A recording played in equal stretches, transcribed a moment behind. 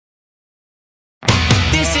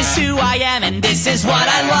This is who I am and this is what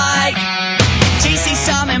I like. GC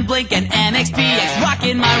Summon, Blink, and MXPX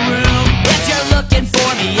rocking my room. If you're looking for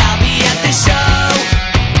me, I'll be at the show.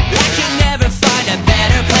 I can never find a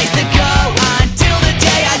better place to go until the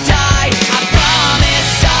day I die. I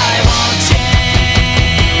promise I won't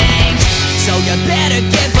change. So you better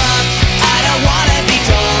give up. I don't wanna be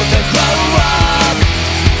told to grow up,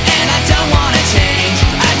 and I don't wanna change.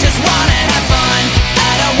 I just wanna have fun.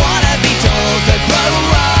 I don't wanna be told to grow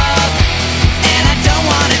up, and I don't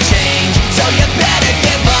wanna change. So you better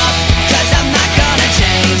give up, 'cause I'm not gonna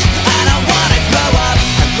change. I don't wanna grow up.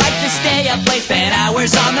 I'd like to stay up late, spend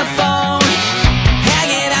hours on the phone,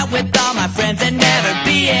 hanging out with all my friends and never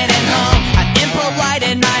being at home. I'm impolite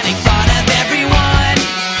and I make fun of everyone.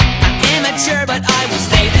 I'm immature, but I will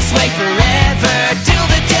stay this way forever till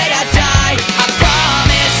the day I die. I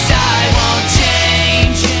promise I won't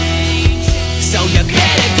change. So you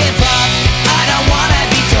better give up. I don't wanna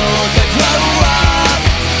be told to grow up,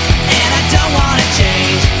 and I don't wanna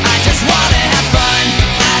change. I just wanna have fun.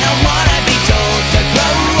 I don't wanna be told to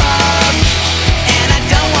grow up, and I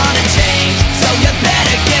don't wanna change. So you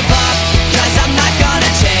better give up, 'cause I'm not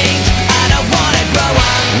gonna change. I don't wanna grow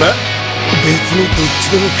up. ま、別にどっち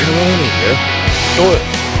でも構わねえよ。おい、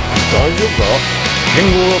大丈夫か？剣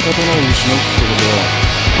豪は刀を失うってことは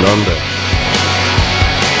なんだよ。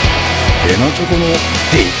ヘナチョコの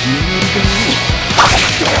出来上がりだよ。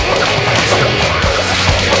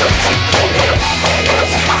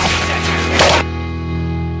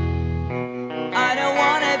I don't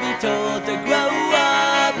wanna be told to grow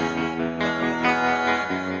up.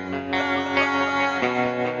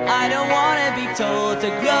 I don't wanna be told to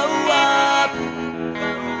grow up.